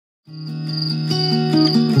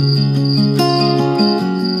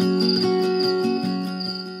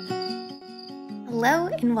Hello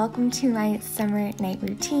and welcome to my summer night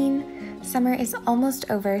routine. Summer is almost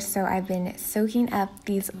over, so I've been soaking up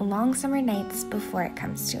these long summer nights before it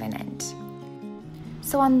comes to an end.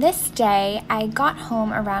 So on this day, I got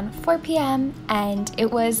home around 4 p.m. and it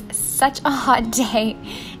was such a hot day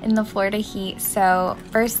in the Florida heat. So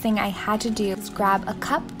first thing I had to do was grab a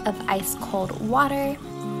cup of ice cold water.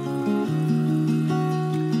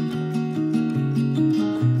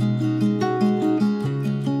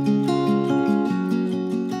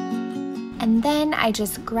 And then I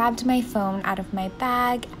just grabbed my phone out of my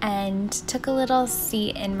bag and took a little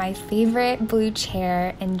seat in my favorite blue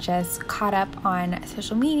chair and just caught up on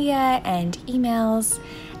social media and emails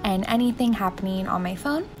and anything happening on my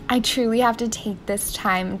phone. I truly have to take this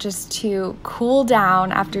time just to cool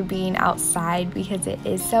down after being outside because it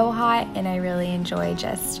is so hot, and I really enjoy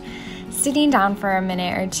just sitting down for a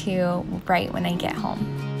minute or two right when I get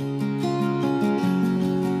home.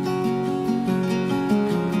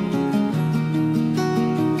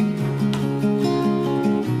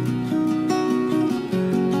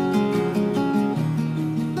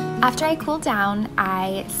 After I cool down,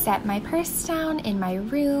 I set my purse down in my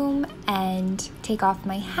room and take off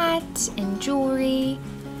my hat and jewelry.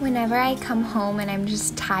 Whenever I come home and I'm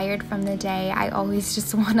just tired from the day, I always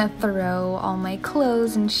just want to throw all my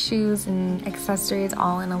clothes and shoes and accessories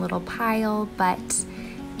all in a little pile, but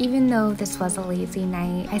even though this was a lazy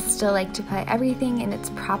night, I still like to put everything in its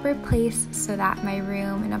proper place so that my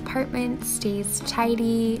room and apartment stays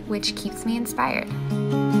tidy, which keeps me inspired.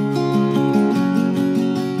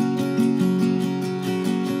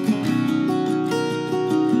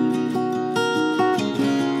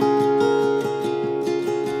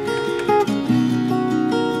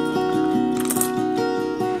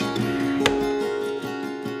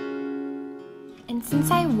 And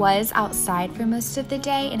since I was outside for most of the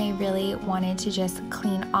day and I really wanted to just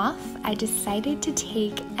clean off, I decided to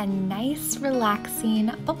take a nice,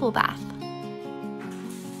 relaxing bubble bath.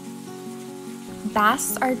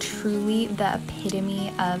 Baths are truly the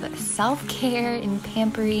epitome of self-care and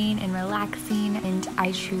pampering and relaxing, and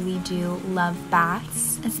I truly do love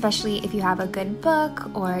baths, especially if you have a good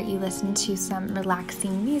book or you listen to some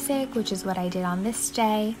relaxing music, which is what I did on this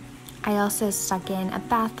day. I also stuck in a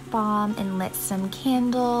bath bomb and lit some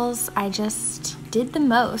candles. I just did the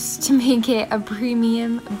most to make it a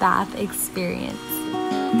premium bath experience.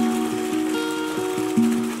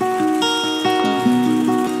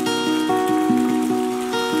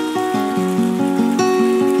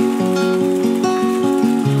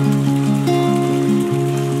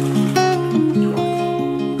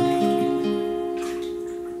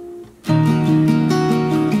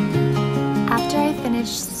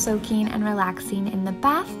 Soaking and relaxing in the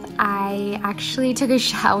bath, I actually took a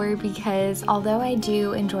shower because although I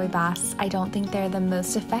do enjoy baths, I don't think they're the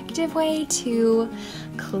most effective way to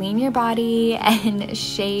clean your body and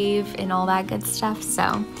shave and all that good stuff.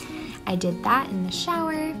 So I did that in the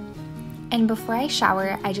shower. And before I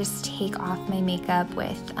shower, I just take off my makeup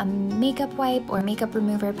with a makeup wipe or makeup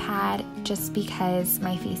remover pad just because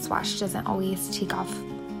my face wash doesn't always take off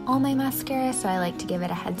all my mascara, so I like to give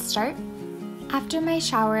it a head start. After my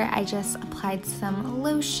shower, I just applied some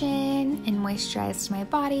lotion and moisturized my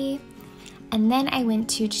body. And then I went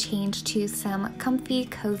to change to some comfy,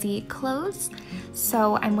 cozy clothes.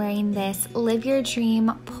 So I'm wearing this Live Your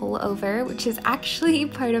Dream pullover, which is actually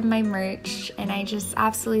part of my merch, and I just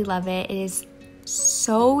absolutely love it. It is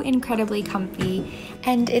so incredibly comfy,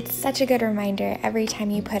 and it's such a good reminder every time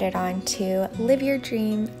you put it on to live your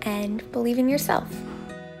dream and believe in yourself.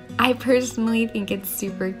 I personally think it's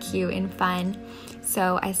super cute and fun,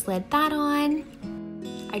 so I slid that on.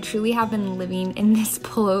 I truly have been living in this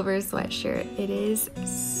pullover sweatshirt. It is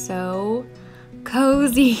so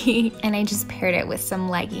cozy, and I just paired it with some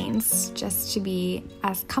leggings just to be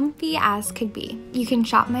as comfy as could be. You can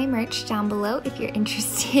shop my merch down below if you're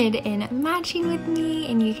interested in matching with me,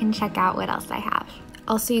 and you can check out what else I have.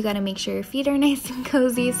 Also, you gotta make sure your feet are nice and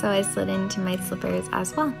cozy, so I slid into my slippers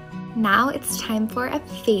as well. Now it's time for a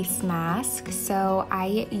face mask. So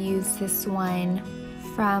I use this one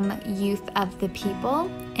from Youth of the People,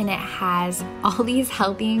 and it has all these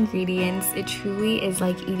healthy ingredients. It truly is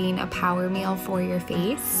like eating a power meal for your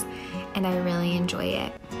face, and I really enjoy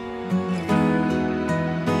it.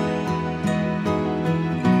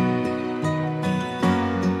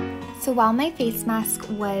 So while my face mask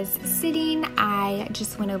was sitting, I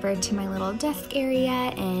just went over to my little desk area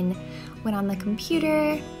and went on the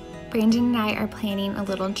computer Brandon and I are planning a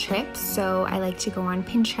little trip, so I like to go on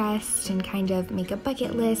Pinterest and kind of make a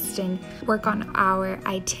bucket list and work on our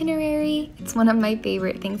itinerary. It's one of my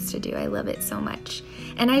favorite things to do. I love it so much.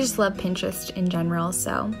 And I just love Pinterest in general,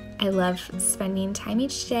 so I love spending time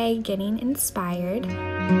each day getting inspired.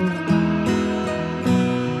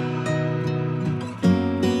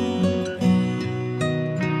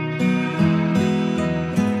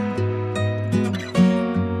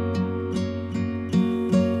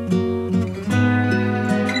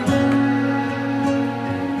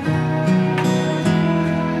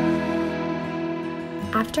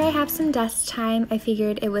 After I have some desk time, I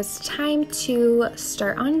figured it was time to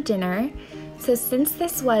start on dinner. So since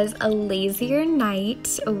this was a lazier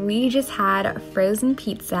night, we just had frozen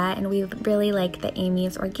pizza, and we really like the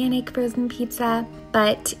Amy's organic frozen pizza.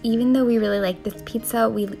 But even though we really like this pizza,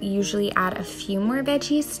 we usually add a few more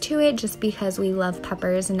veggies to it just because we love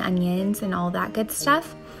peppers and onions and all that good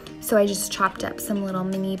stuff. So I just chopped up some little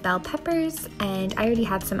mini bell peppers, and I already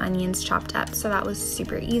had some onions chopped up, so that was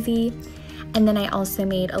super easy. And then I also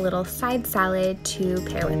made a little side salad to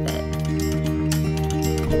pair with it.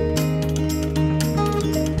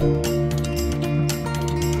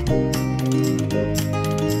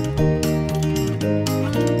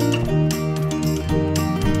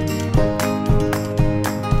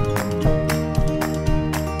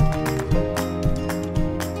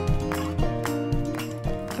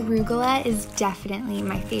 Arugula is definitely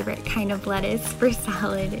my favorite kind of lettuce for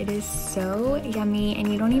salad. It is so yummy,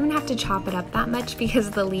 and you don't even have to chop it up that much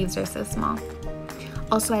because the leaves are so small.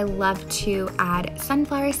 Also, I love to add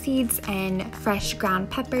sunflower seeds and fresh ground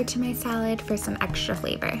pepper to my salad for some extra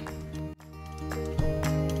flavor.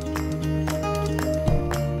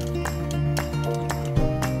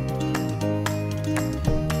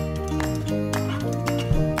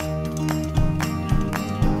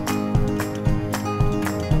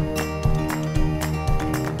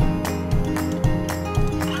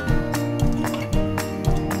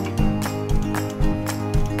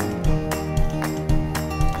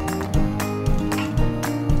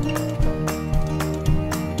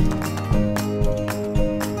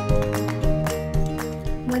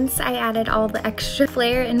 Once I added all the extra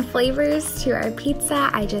flair and flavors to our pizza,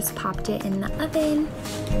 I just popped it in the oven.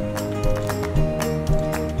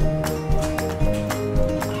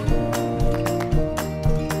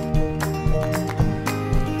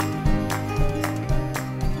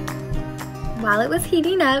 While it was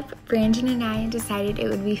heating up, Brandon and I decided it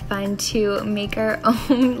would be fun to make our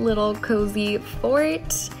own little cozy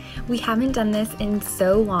fort. We haven't done this in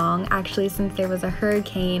so long, actually, since there was a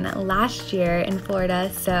hurricane last year in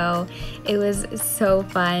Florida, so it was so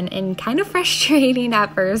fun and kind of frustrating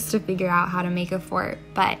at first to figure out how to make a fort,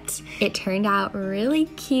 but it turned out really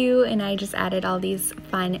cute, and I just added all these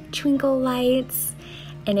fun twinkle lights,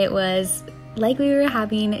 and it was like we were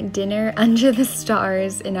having dinner under the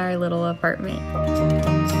stars in our little apartment.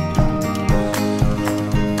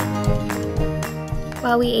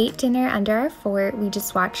 While we ate dinner under our fort, we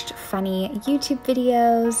just watched funny YouTube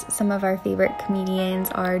videos. Some of our favorite comedians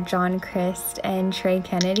are John Crist and Trey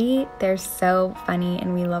Kennedy. They're so funny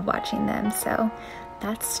and we love watching them, so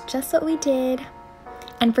that's just what we did.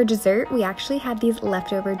 And for dessert, we actually had these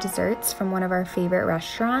leftover desserts from one of our favorite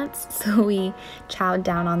restaurants, so we chowed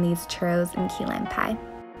down on these churros and key lime pie.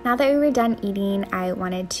 Now that we were done eating, I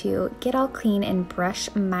wanted to get all clean and brush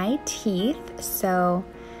my teeth, so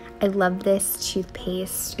I love this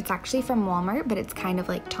toothpaste. It's actually from Walmart, but it's kind of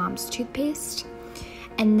like Tom's toothpaste.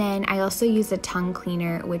 And then I also use a tongue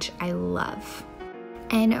cleaner, which I love.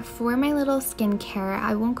 And for my little skincare,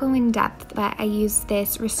 I won't go in depth, but I use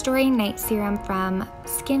this Restoring Night Serum from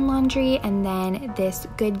Skin Laundry, and then this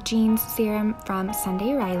Good Genes Serum from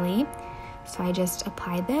Sunday Riley. So I just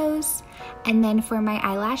apply those. And then for my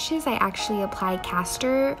eyelashes, I actually apply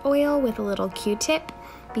castor oil with a little Q-tip,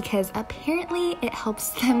 because apparently it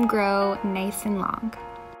helps them grow nice and long.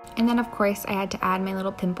 And then of course I had to add my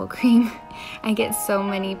little pimple cream. I get so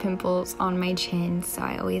many pimples on my chin, so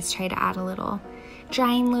I always try to add a little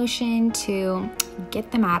drying lotion to get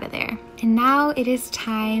them out of there. And now it is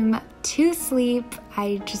time to sleep.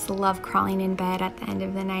 I just love crawling in bed at the end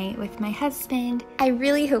of the night with my husband. I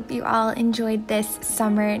really hope you all enjoyed this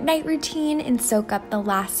summer night routine and soak up the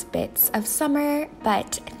last bits of summer,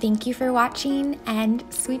 but thank you for watching and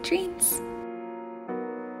sweet dreams.